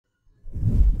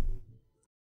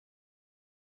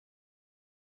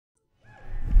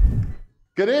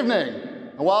Good evening,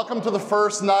 and welcome to the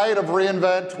first night of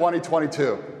reInvent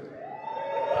 2022.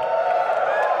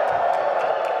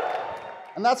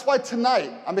 And that's why tonight,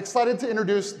 I'm excited to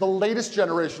introduce the latest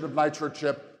generation of Nitro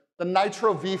chip, the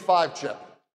Nitro V5 chip.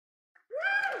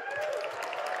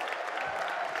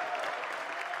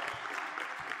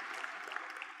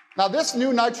 Now, this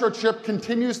new Nitro chip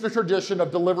continues the tradition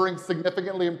of delivering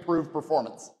significantly improved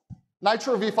performance.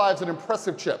 Nitro V5 is an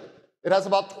impressive chip. It has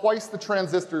about twice the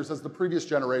transistors as the previous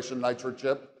generation Nitro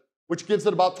chip, which gives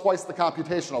it about twice the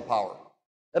computational power.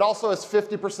 It also has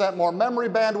 50% more memory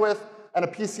bandwidth and a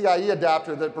PCIe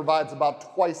adapter that provides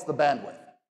about twice the bandwidth.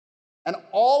 And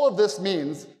all of this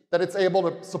means that it's able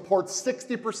to support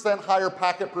 60% higher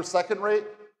packet per second rate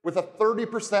with a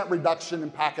 30% reduction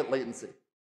in packet latency.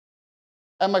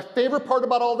 And my favorite part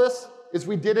about all this is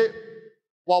we did it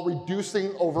while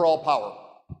reducing overall power.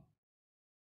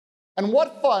 And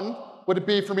what fun would it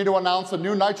be for me to announce a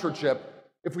new Nitro chip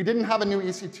if we didn't have a new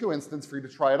EC2 instance for you to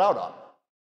try it out on?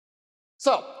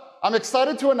 So I'm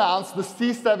excited to announce the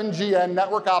C7GN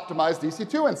network-optimized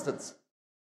EC2 instance.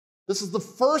 This is the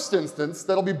first instance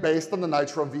that'll be based on the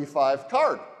Nitro V5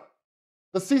 card.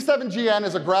 The C7GN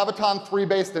is a Graviton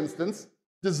 3-based instance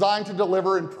designed to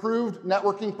deliver improved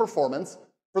networking performance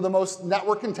for the most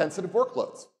network-intensive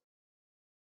workloads.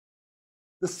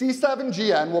 The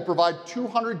C7GN will provide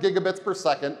 200 gigabits per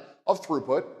second of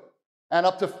throughput and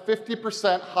up to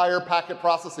 50% higher packet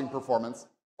processing performance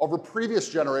over previous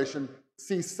generation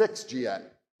C6GN,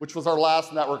 which was our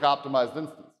last network-optimized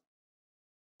instance.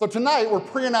 So tonight, we're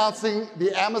pre-announcing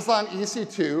the Amazon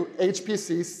EC2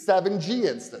 HPC 7G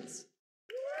instance.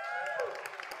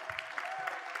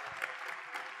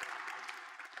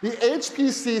 The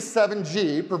HPC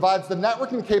 7G provides the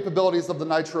networking capabilities of the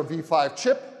Nitro V5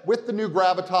 chip with the new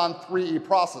Graviton 3E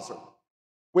processor.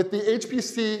 With the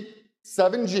HPC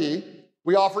 7G,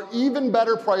 we offer even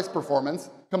better price performance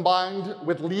combined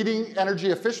with leading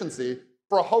energy efficiency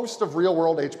for a host of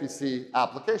real-world HPC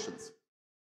applications.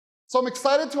 So I'm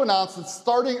excited to announce that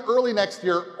starting early next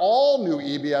year, all new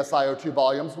EBS IO2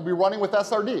 volumes will be running with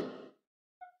SRD.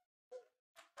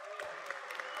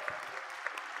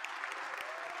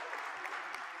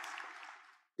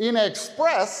 ENA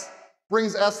Express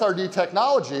brings SRD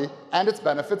technology and its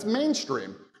benefits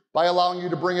mainstream by allowing you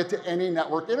to bring it to any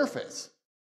network interface.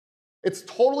 It's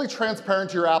totally transparent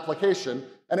to your application,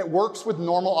 and it works with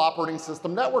normal operating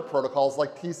system network protocols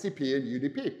like TCP and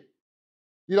UDP.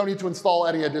 You don't need to install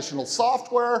any additional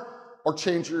software or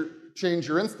change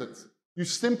your instance. You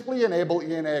simply enable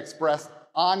ENA Express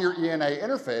on your ENA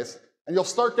interface, and you'll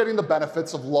start getting the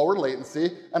benefits of lower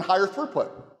latency and higher throughput.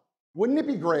 Wouldn't it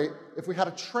be great if we had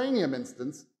a Trainium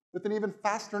instance with an even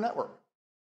faster network?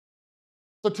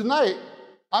 So tonight,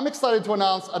 I'm excited to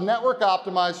announce a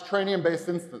network-optimized Trainium-based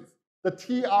instance, the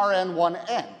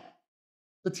TRN1N.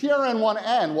 The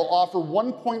TRN1N will offer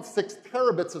 1.6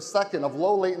 terabits a second of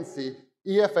low-latency,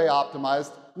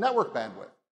 EFA-optimized network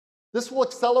bandwidth. This will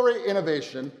accelerate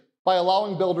innovation by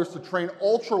allowing builders to train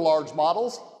ultra-large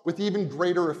models with even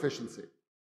greater efficiency.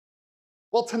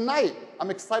 Well, tonight, I'm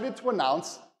excited to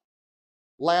announce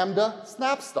Lambda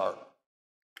SnapStart.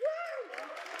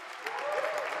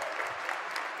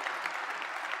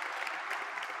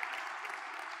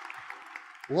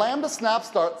 Lambda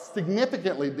SnapStart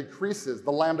significantly decreases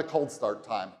the Lambda cold start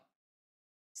time.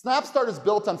 SnapStart is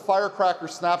built on Firecracker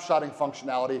snapshotting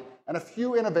functionality and a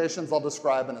few innovations I'll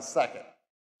describe in a second.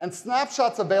 And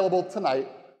Snapshot's available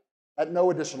tonight at no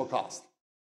additional cost.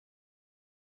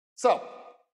 So,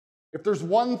 if there's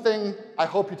one thing I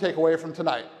hope you take away from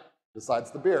tonight,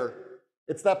 besides the beer,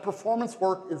 it's that performance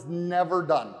work is never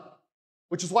done,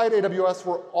 which is why at AWS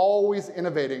we're always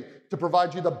innovating to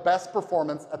provide you the best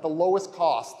performance at the lowest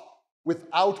cost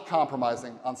without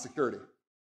compromising on security.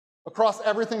 Across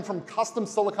everything from custom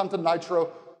silicon to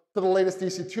Nitro to the latest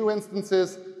EC2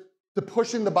 instances to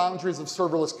pushing the boundaries of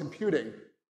serverless computing,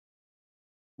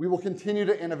 we will continue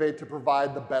to innovate to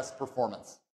provide the best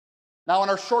performance. Now, in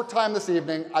our short time this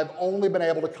evening, I've only been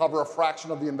able to cover a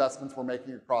fraction of the investments we're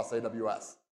making across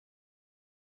AWS.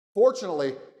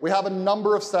 Fortunately, we have a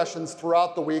number of sessions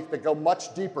throughout the week that go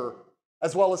much deeper,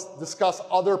 as well as discuss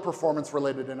other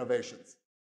performance-related innovations.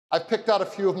 I've picked out a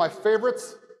few of my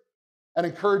favorites and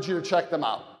encourage you to check them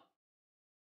out.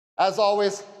 As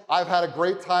always, I've had a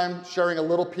great time sharing a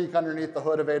little peek underneath the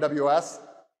hood of AWS.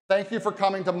 Thank you for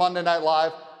coming to Monday Night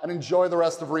Live, and enjoy the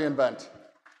rest of reInvent.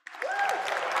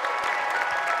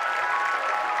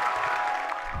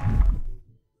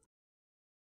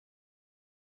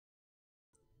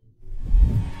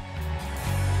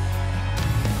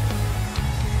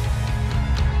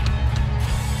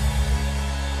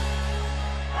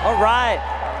 All right.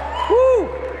 Woo!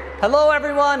 Hello,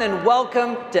 everyone, and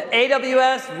welcome to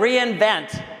AWS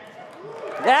reInvent.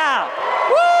 Yeah.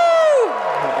 Woo!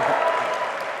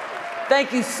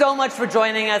 Thank you so much for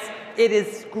joining us. It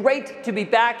is great to be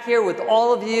back here with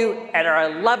all of you at our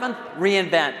 11th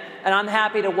reInvent. And I'm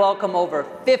happy to welcome over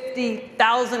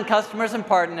 50,000 customers and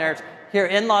partners here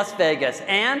in Las Vegas,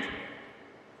 and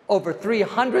over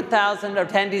 300,000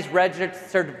 attendees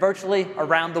registered virtually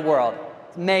around the world.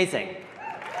 It's amazing.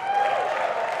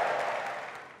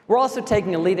 We're also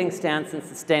taking a leading stance in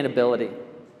sustainability.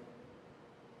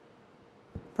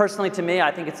 Personally, to me,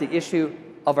 I think it's the issue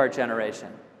of our generation.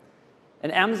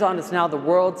 And Amazon is now the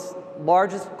world's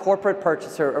largest corporate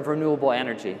purchaser of renewable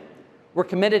energy. We're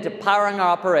committed to powering our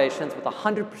operations with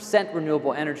 100%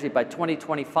 renewable energy by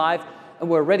 2025, and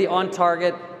we're already on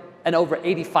target and over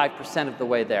 85% of the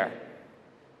way there.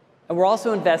 And we're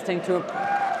also investing to...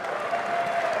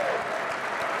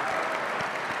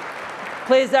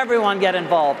 Please, everyone, get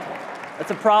involved.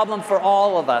 It's a problem for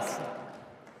all of us.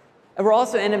 And we're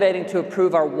also innovating to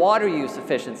improve our water use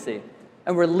efficiency.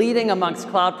 And we're leading amongst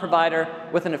cloud provider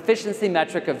with an efficiency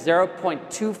metric of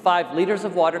 0.25 liters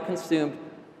of water consumed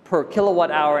per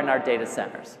kilowatt hour in our data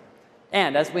centers.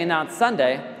 And as we announced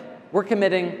Sunday, we're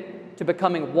committing to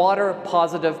becoming water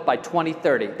positive by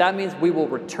 2030. That means we will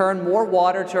return more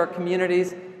water to our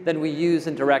communities than we use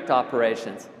in direct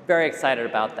operations. Very excited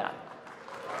about that.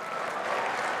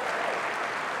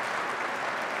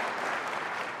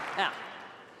 Now,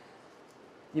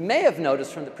 you may have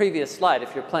noticed from the previous slide,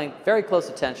 if you're paying very close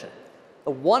attention,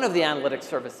 that one of the analytics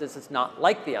services is not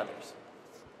like the others.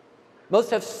 Most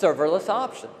have serverless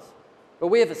options, but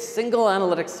we have a single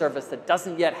analytics service that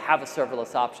doesn't yet have a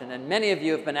serverless option. And many of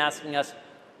you have been asking us,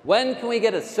 when can we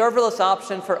get a serverless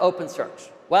option for OpenSearch?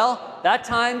 Well, that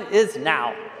time is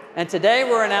now. And today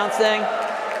we're announcing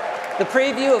the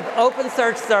preview of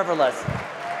OpenSearch Serverless.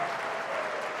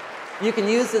 You can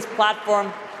use this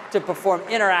platform to perform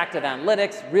interactive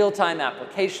analytics, real-time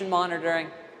application monitoring,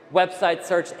 website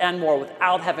search, and more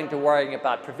without having to worry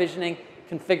about provisioning,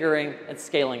 configuring, and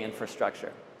scaling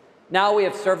infrastructure. Now we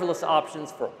have serverless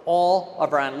options for all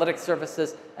of our analytics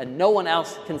services, and no one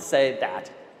else can say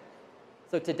that.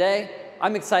 So today,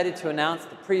 I'm excited to announce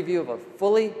the preview of a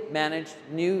fully managed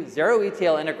new zero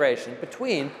ETL integration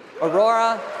between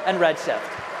Aurora and Redshift.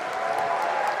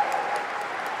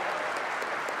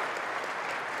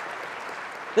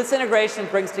 This integration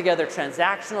brings together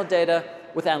transactional data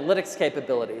with analytics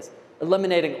capabilities,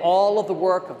 eliminating all of the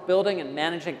work of building and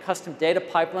managing custom data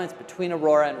pipelines between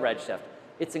Aurora and Redshift.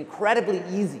 It's incredibly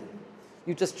easy.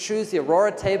 You just choose the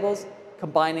Aurora tables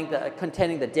containing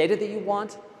the data that you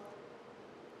want.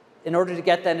 In order to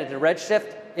get that into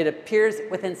Redshift, it appears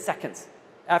within seconds.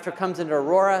 After it comes into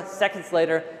Aurora, seconds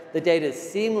later, the data is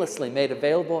seamlessly made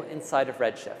available inside of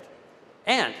Redshift.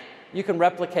 And you can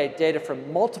replicate data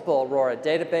from multiple Aurora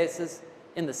databases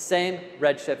in the same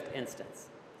Redshift instance.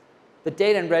 The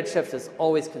data in Redshift is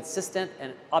always consistent,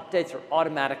 and updates are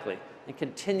automatically and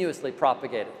continuously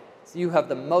propagated. So you have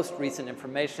the most recent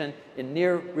information in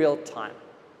near real time.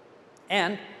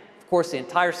 And, of course, the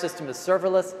entire system is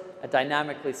serverless and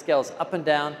dynamically scales up and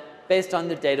down based on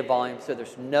the data volume, so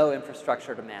there's no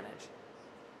infrastructure to manage.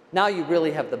 Now you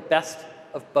really have the best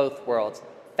of both worlds.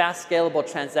 Fast, scalable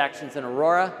transactions in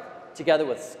Aurora, together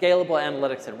with scalable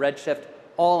analytics in Redshift,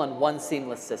 all in one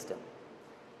seamless system.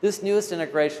 This newest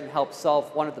integration helps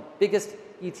solve one of the biggest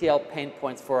ETL pain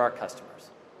points for our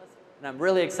customers. And I'm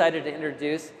really excited to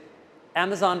introduce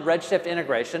Amazon Redshift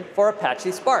integration for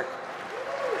Apache Spark.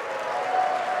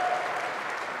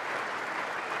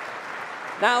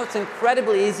 Now it's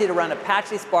incredibly easy to run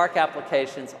Apache Spark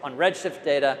applications on Redshift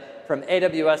data from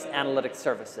AWS Analytics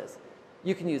Services.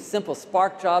 You can use simple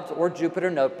Spark jobs or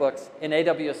Jupyter notebooks in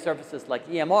AWS services like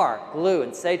EMR, Glue,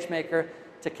 and SageMaker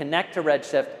to connect to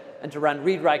Redshift and to run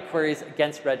read-write queries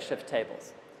against Redshift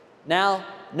tables. Now,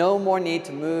 no more need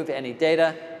to move any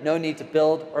data, no need to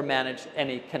build or manage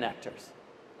any connectors.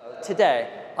 Today,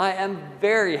 I am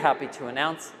very happy to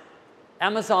announce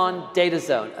Amazon Data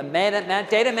Zone, a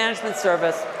data management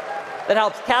service that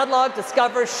helps catalog,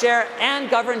 discover, share, and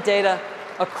govern data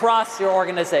across your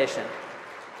organization.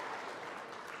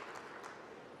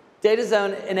 Data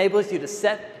Zone enables you to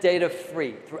set data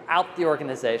free throughout the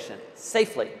organization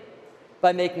safely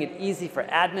by making it easy for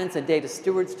admins and data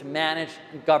stewards to manage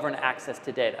and govern access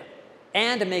to data.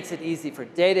 And it makes it easy for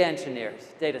data engineers,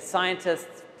 data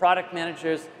scientists, product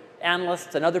managers,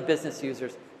 analysts, and other business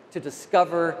users to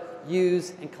discover,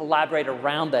 use, and collaborate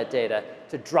around that data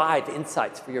to drive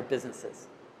insights for your businesses.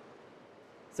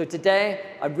 So today,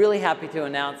 I'm really happy to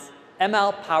announce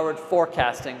ML-powered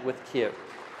forecasting with Q.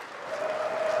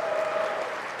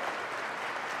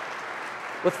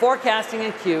 With forecasting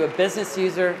in Q, a business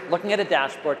user looking at a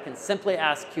dashboard can simply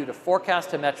ask Q to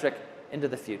forecast a metric into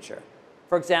the future.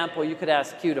 For example, you could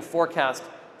ask Q to forecast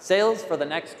sales for the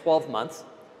next 12 months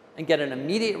and get an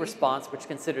immediate response which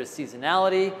considers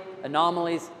seasonality,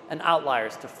 anomalies, and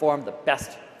outliers to form the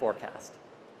best forecast.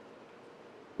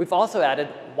 We've also added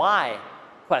why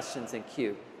questions in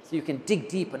Q, so you can dig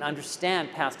deep and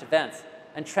understand past events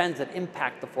and trends that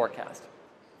impact the forecast.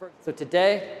 So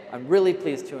today, I'm really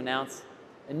pleased to announce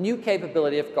a new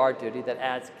capability of GuardDuty that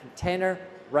adds container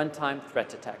runtime threat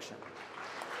detection.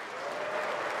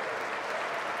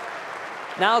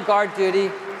 Now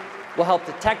GuardDuty will help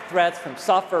detect threats from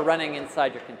software running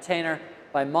inside your container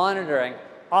by monitoring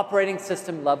operating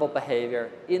system level behavior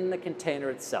in the container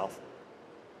itself,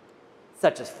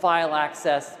 such as file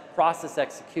access, process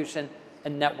execution,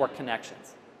 and network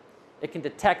connections. It can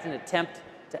detect an attempt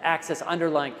to access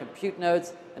underlying compute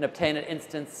nodes and obtain an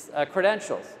instance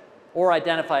credentials, or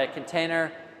identify a container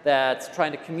that's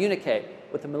trying to communicate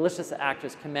with a malicious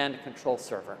actor's command and control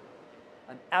server.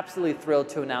 I'm absolutely thrilled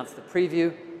to announce the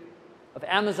preview of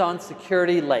Amazon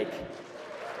Security Lake.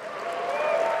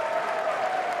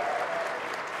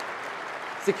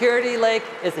 Security Lake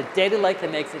is a data lake that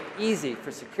makes it easy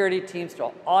for security teams to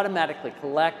automatically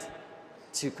collect,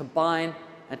 to combine,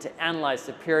 and to analyze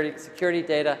security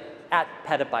data at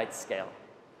petabyte scale.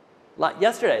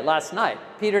 Last night,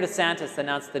 Peter DeSantis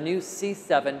announced the new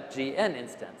C7GN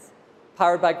instance,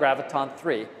 powered by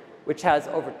Graviton3, which has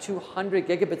over 200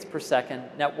 gigabits per second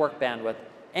network bandwidth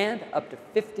and up to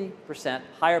 50%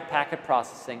 higher packet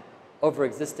processing over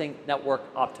existing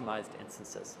network-optimized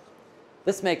instances.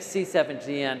 This makes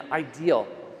C7GN ideal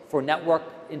for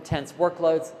network-intense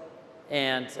workloads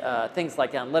and things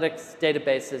like analytics,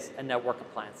 databases, and network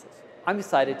appliances. I'm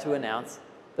excited to announce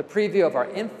the preview of our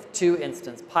Inf2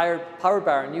 instance powered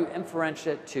by our new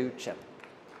Inferentia 2 chip.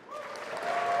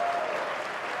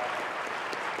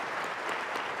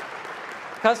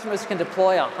 Customers can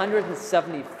deploy a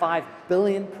 175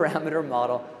 billion parameter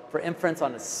model for inference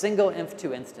on a single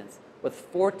Inf2 instance with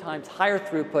 4 times higher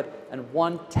throughput and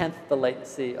 1/10 the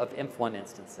latency of Inf1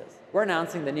 instances. We're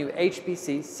announcing the new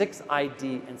HPC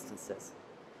 6ID instances.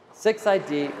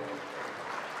 6ID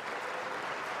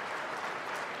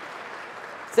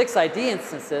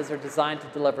instances are designed to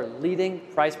deliver leading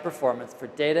price performance for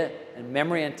data and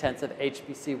memory-intensive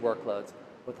HPC workloads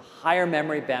with higher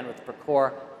memory bandwidth per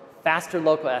core, faster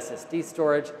local SSD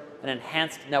storage, and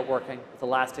enhanced networking with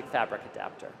elastic fabric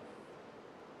adapter.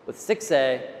 With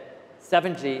 6A,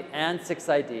 7G, and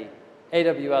 6ID,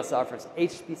 AWS offers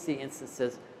HPC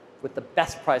instances with the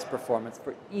best price performance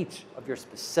for each of your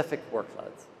specific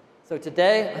workloads. So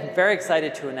today, I'm very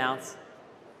excited to announce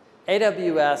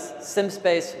AWS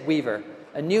SimSpace Weaver,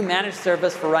 a new managed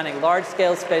service for running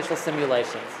large-scale spatial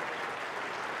simulations.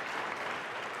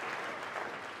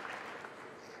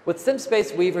 With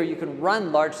SimSpace Weaver, you can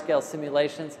run large-scale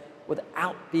simulations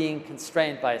without being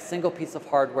constrained by a single piece of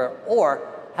hardware or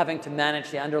having to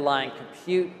manage the underlying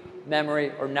compute,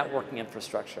 memory, or networking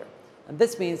infrastructure. And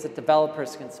this means that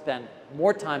developers can spend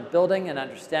more time building and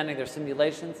understanding their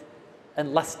simulations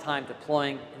and less time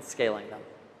deploying and scaling them.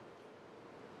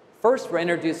 First, we're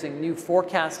introducing new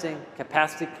forecasting,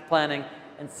 capacity planning,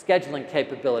 and scheduling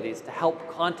capabilities to help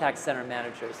contact center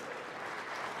managers.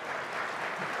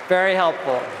 Very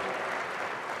helpful.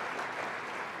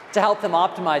 To help them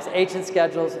optimize agent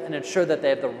schedules and ensure that they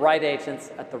have the right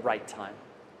agents at the right time.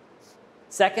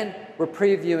 Second, we're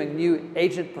previewing new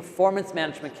agent performance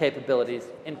management capabilities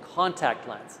in Contact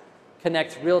Lens,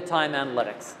 connects real-time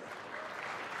analytics.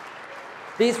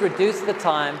 These reduce the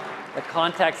time that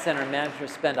contact center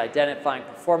managers spend identifying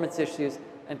performance issues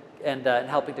and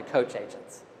helping to coach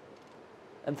agents.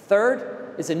 And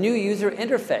third is a new user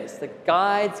interface that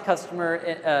guides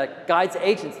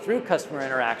agents through customer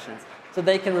interactions so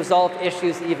they can resolve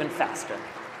issues even faster.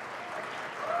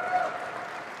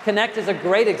 Connect is a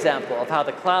great example of how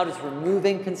the cloud is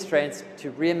removing constraints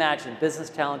to reimagine business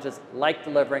challenges like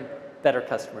delivering better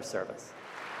customer service.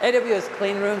 AWS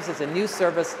Clean Rooms is a new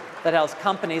service that allows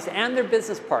companies and their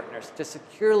business partners to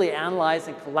securely analyze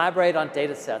and collaborate on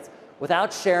data sets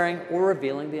without sharing or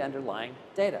revealing the underlying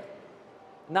data.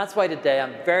 And that's why today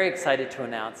I'm very excited to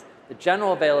announce the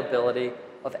general availability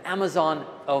of Amazon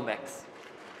Omics.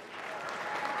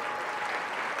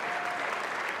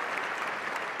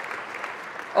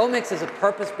 Omics is a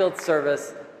purpose-built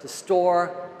service to store,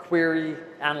 query,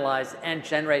 analyze, and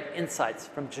generate insights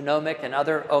from genomic and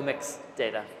other omics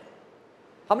data.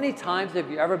 How many times have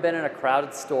you ever been in a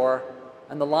crowded store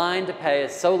and the line to pay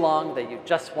is so long that you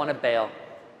just want to bail?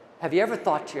 Have you ever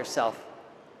thought to yourself,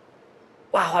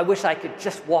 wow, I wish I could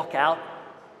just walk out?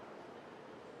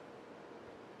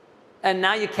 And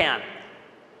now you can.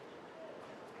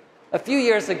 A few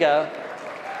years ago,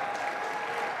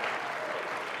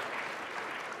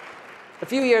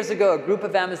 a group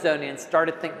of Amazonians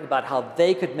started thinking about how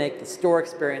they could make the store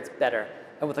experience better.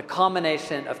 And with a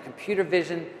combination of computer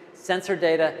vision, sensor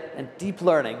data, and deep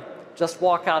learning, Just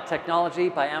Walk Out technology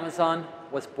by Amazon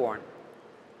was born.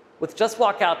 With Just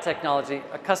Walk Out technology,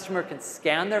 a customer can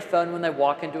scan their phone when they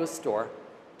walk into a store,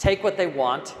 take what they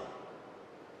want,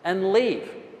 and leave.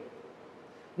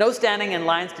 No standing in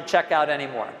lines to check out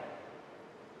anymore.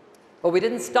 But we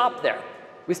didn't stop there.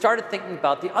 We started thinking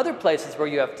about the other places where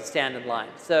you have to stand in line.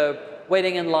 So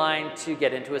waiting in line to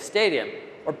get into a stadium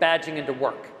or badging into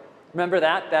work. Remember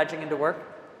that, badging into work?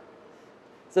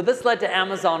 So this led to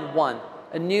Amazon One,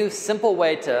 a new simple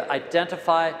way to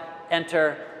identify,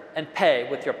 enter, and pay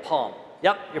with your palm.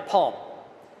 Yep, your palm.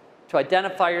 To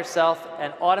identify yourself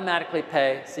and automatically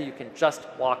pay so you can just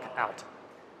walk out.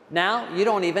 Now, you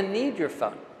don't even need your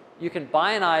phone. You can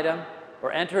buy an item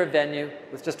or enter a venue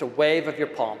with just a wave of your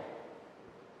palm.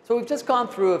 So we've just gone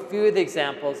through a few of the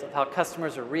examples of how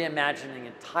customers are reimagining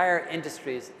entire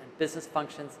industries and business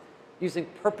functions using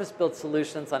purpose-built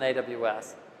solutions on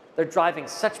AWS. They're driving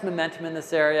such momentum in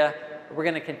this area, and we're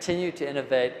going to continue to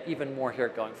innovate even more here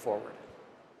going forward.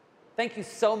 Thank you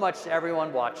so much to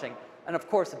everyone watching, and of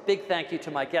course, a big thank you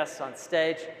to my guests on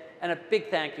stage, and a big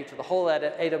thank you to the whole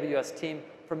AWS team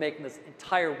for making this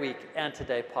entire week and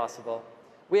today possible.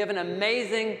 We have an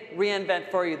amazing reInvent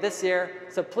for you this year,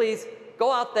 so please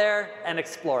go out there and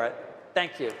explore it.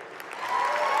 Thank you.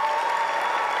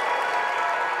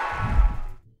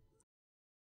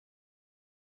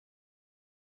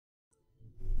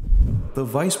 The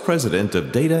Vice President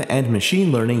of Data and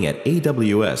Machine Learning at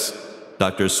AWS,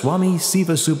 Dr. Swami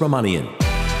Sivasubramanian.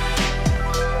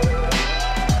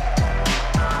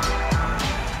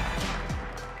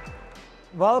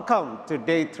 Welcome to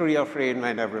day 3 of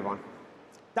reInvent, everyone.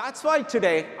 That's why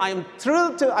today I am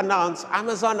thrilled to announce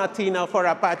Amazon Athena for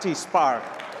Apache Spark,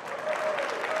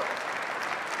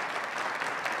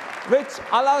 which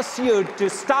allows you to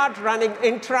start running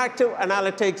interactive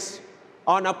analytics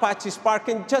on Apache Spark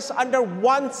in just under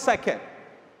 1 second.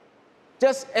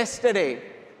 Just yesterday,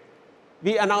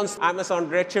 we announced Amazon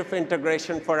Redshift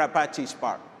integration for Apache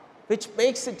Spark, which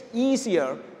makes it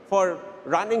easier for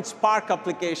running Spark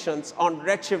applications on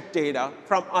Redshift data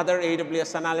from other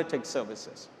AWS analytics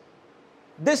services.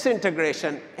 This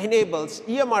integration enables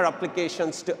EMR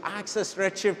applications to access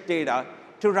Redshift data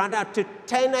to run up to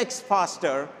 10x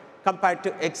faster compared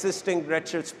to existing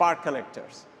Redshift Spark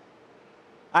connectors.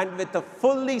 And with a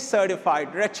fully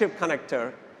certified Redshift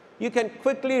connector, you can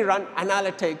quickly run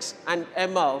analytics and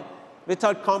ML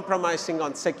without compromising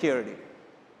on security.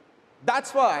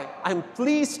 That's why I'm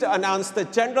pleased to announce the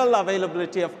general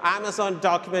availability of Amazon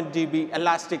Document DB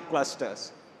Elastic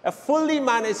Clusters, a fully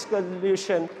managed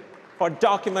solution for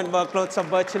document workloads of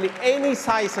virtually any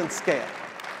size and scale.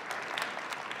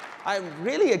 I'm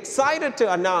really excited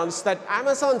to announce that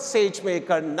Amazon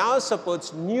SageMaker now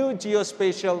supports new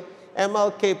geospatial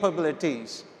ML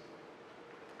capabilities.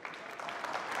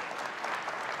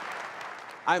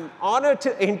 I'm honored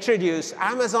to introduce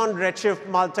Amazon Redshift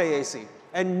Multi-AC,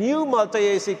 a new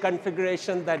multi-AC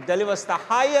configuration that delivers the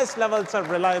highest levels of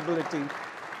reliability.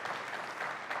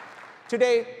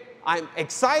 Today, I'm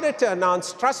excited to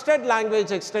announce Trusted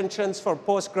Language Extensions for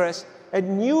Postgres, a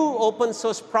new open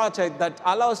source project that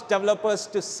allows developers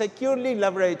to securely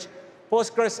leverage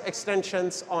Postgres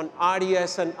extensions on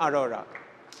RDS and Aurora.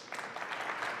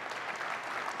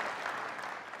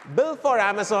 Built for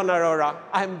Amazon Aurora,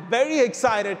 I'm very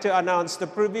excited to announce the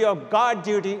preview of Guard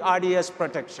Duty RDS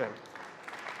protection,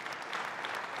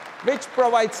 which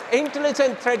provides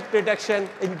intelligent threat detection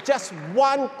in just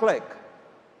 1 click.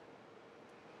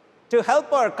 To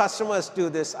help our customers do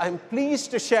this, I'm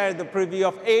pleased to share the preview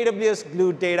of AWS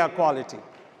Glue Data Quality,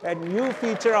 a new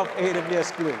feature of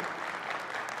AWS Glue.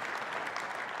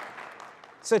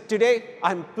 So today,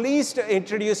 I'm pleased to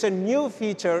introduce a new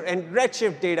feature in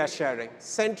Redshift data sharing,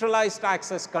 centralized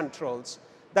access controls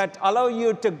that allow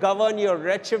you to govern your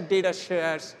Redshift data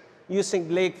shares using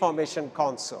Lake Formation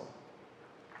Console.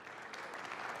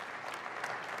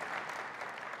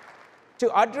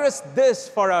 To address this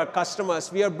for our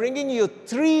customers, we are bringing you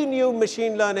 3 new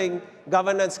machine learning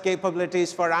governance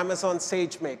capabilities for Amazon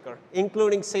SageMaker,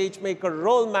 including SageMaker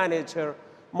Role Manager,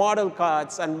 Model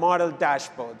Cards, and Model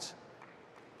Dashboards.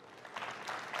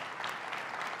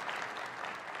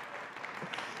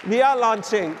 We are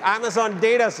launching Amazon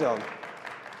Data Zone,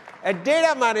 a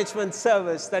data management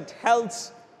service that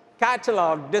helps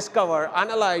catalog, discover,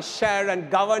 analyze, share,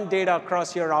 and govern data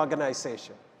across your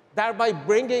organization, thereby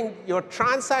bringing your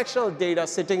transactional data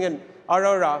sitting in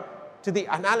Aurora to the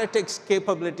analytics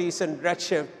capabilities in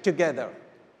Redshift together.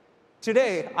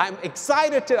 Today, I'm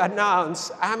excited to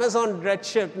announce Amazon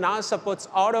Redshift now supports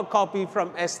autocopy from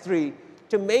S3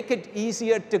 to make it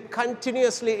easier to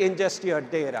continuously ingest your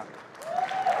data.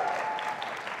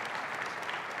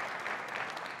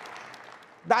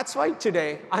 That's why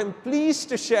today, I'm pleased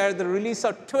to share the release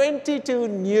of 22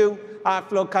 new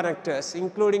Airflow connectors,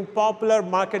 including popular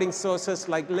marketing sources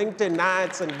like LinkedIn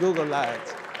Ads and Google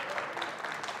Ads.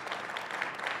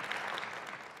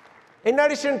 In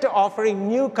addition to offering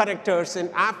new connectors in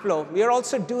Airflow, we are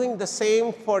also doing the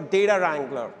same for Data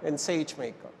Wrangler in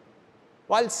SageMaker.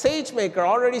 While SageMaker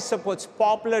already supports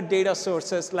popular data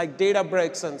sources like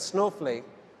Databricks and Snowflake,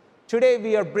 today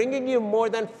we are bringing you more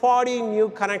than 40 new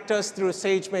connectors through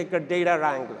SageMaker Data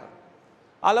Wrangler,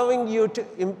 allowing you to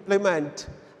implement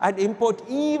and import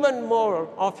even more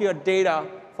of your data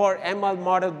for ML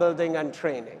model building and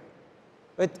training.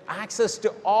 With access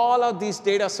to all of these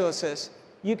data sources,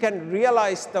 you can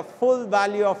realize the full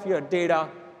value of your data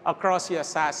across your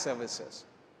SaaS services.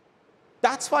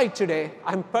 That's why today,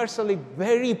 I'm personally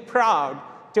very proud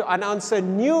to announce a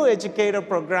new educator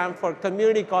program for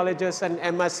community colleges and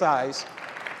MSIs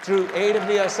through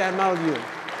AWS MLU.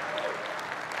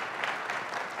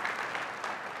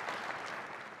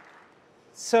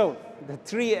 So, the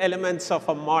 3 elements of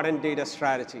a modern data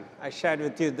strategy I shared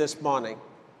with you this morning: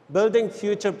 building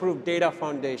future-proof data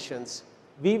foundations,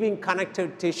 weaving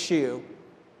connective tissue,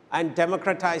 and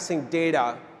democratizing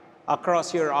data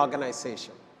across your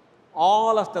organization.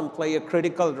 All of them play a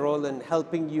critical role in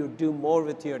helping you do more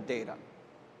with your data.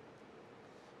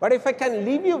 But if I can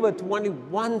leave you with only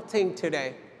one thing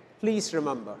today, please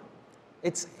remember,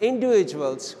 it's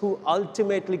individuals who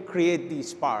ultimately create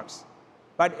these sparks,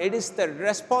 but it is the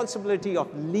responsibility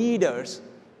of leaders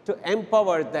to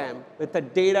empower them with a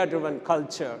data-driven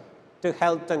culture to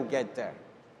help them get there.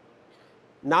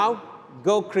 Now,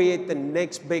 go create the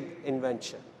next big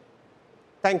invention.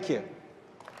 Thank you.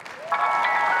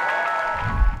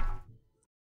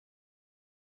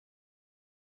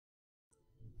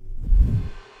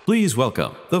 Please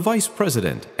welcome the Vice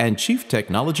President and Chief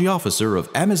Technology Officer of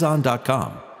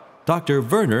Amazon.com, Dr.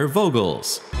 Werner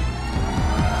Vogels.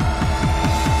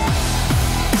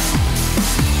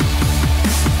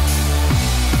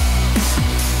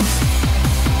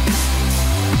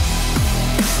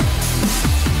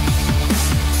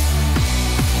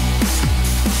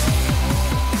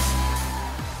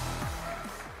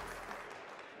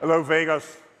 Hello,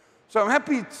 Vegas. So I'm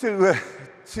happy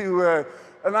to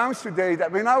announce today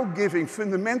that we're now giving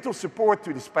fundamental support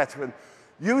to this pattern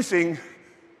using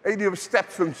AWS Step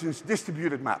Functions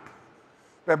distributed map.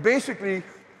 Where basically,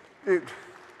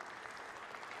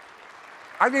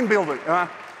 I didn't build it.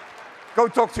 Go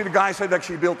talk to the guys that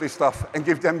actually built this stuff and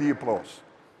give them the applause.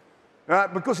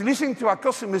 Because listening to our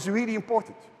customers is really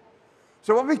important.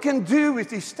 So what we can do with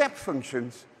these step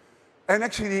functions, and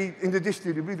actually in the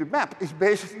distributed map, is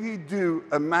basically do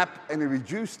a map and a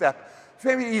reduced step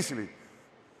very easily.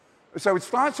 So it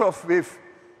starts off with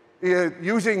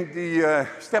using the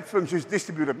step functions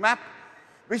distributed map,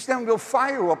 which then will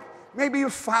fire up maybe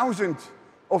 1,000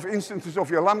 of instances of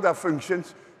your Lambda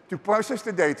functions to process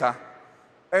the data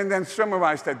and then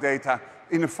summarize that data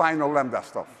in the final Lambda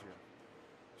stuff.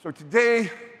 So today,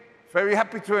 very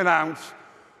happy to announce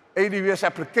AWS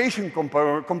Application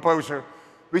Composer,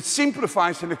 which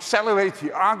simplifies and accelerates the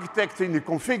architecting, the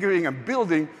configuring, and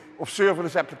building of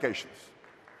serverless applications.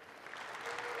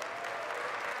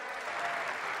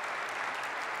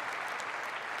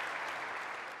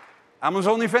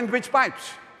 Amazon Event-Rich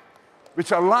Pipes,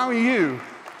 which allow you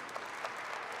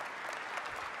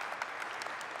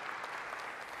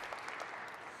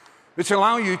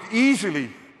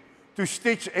easily to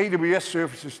stitch AWS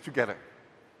services together.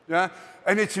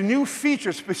 And it's a new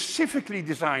feature specifically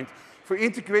designed for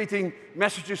integrating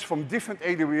messages from different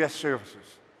AWS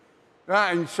services.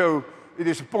 And so it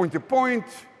is a point-to-point,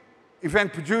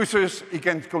 event producers,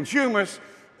 event consumers,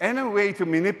 and a way to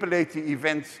manipulate the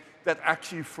events that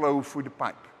actually flow through the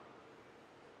pipe.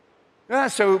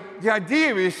 So the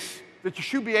idea is that you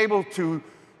should be able to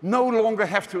no longer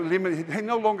have to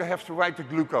write the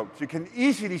glue code. You can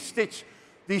easily stitch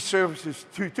these services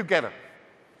together.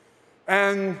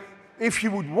 And if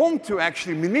you would want to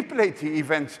actually manipulate the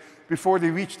events before they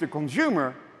reach the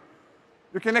consumer,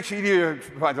 you can actually either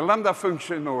provide a Lambda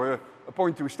function or a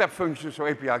point to a step function or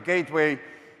API gateway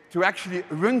to actually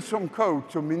run some code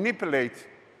to manipulate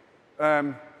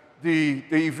the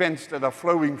events that are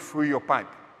flowing through your pipe.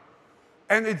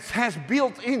 And it has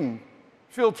built-in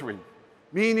filtering,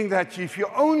 meaning that if you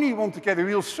only want to get a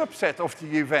real subset of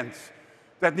the events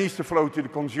that needs to flow to the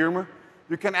consumer,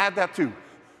 you can add that too.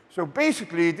 So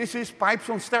basically, this is pipes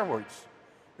on steroids.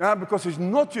 Because it's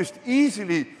not just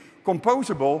easily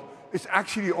composable, it's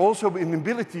actually also an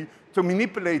ability to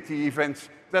manipulate the events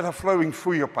that are flowing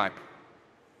through your pipe.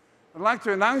 I'd like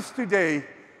to announce today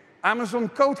Amazon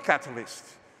Code Catalyst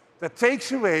that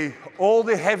takes away all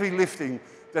the heavy lifting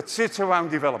that sits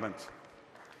around development.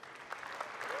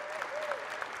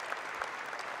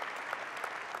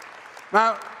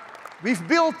 Now, we've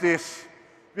built this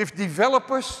with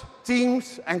developers,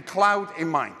 teams, and cloud in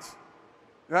mind.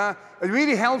 It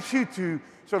really helps you to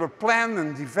sort of plan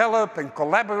and develop and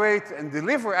collaborate and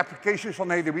deliver applications on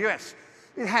AWS.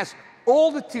 It has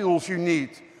all the tools you need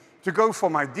to go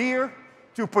from idea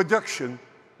to production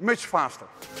much faster.